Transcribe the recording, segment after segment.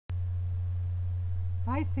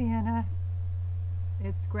Hi Sienna,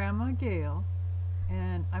 it's Grandma Gail,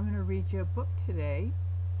 and I'm going to read you a book today,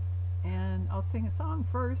 and I'll sing a song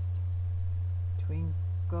first.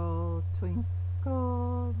 Twinkle,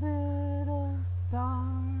 twinkle, little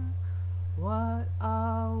star, what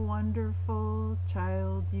a wonderful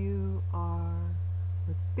child you are,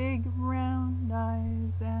 with big round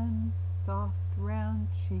eyes and soft round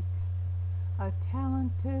cheeks, a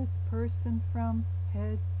talented person from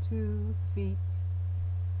head to feet.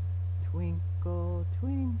 Twinkle,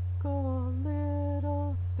 twinkle,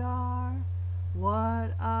 little star,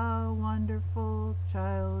 what a wonderful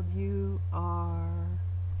child you are.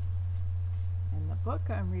 And the book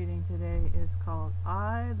I'm reading today is called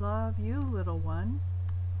I Love You, Little One.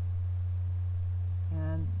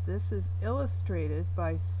 And this is illustrated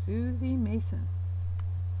by Susie Mason.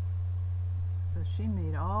 So she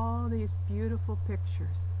made all these beautiful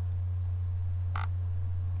pictures.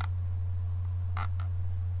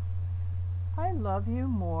 I love you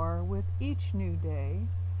more with each new day,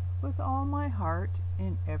 with all my heart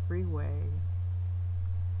in every way.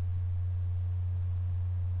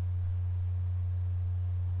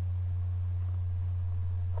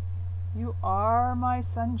 You are my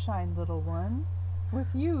sunshine, little one.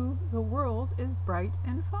 With you, the world is bright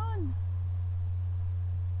and fun.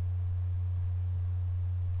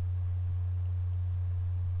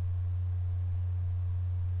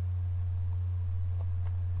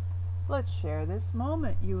 Let's share this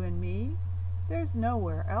moment, you and me. There's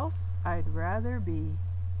nowhere else I'd rather be.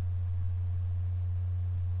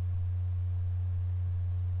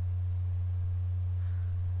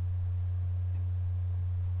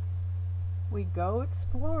 We go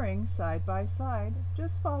exploring side by side.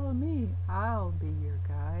 Just follow me, I'll be your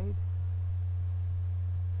guide.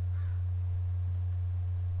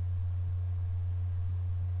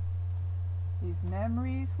 These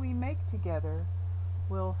memories we make together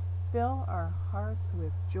will fill our hearts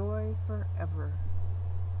with joy forever.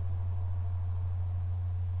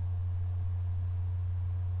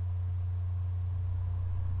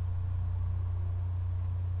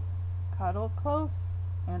 Cuddle close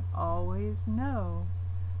and always know,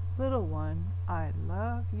 little one, I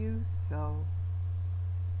love you so.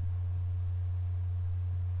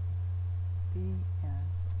 The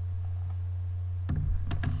end.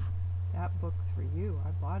 That book's for you.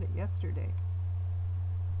 I bought it yesterday.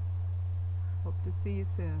 Hope to see you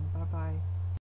soon. Bye-bye.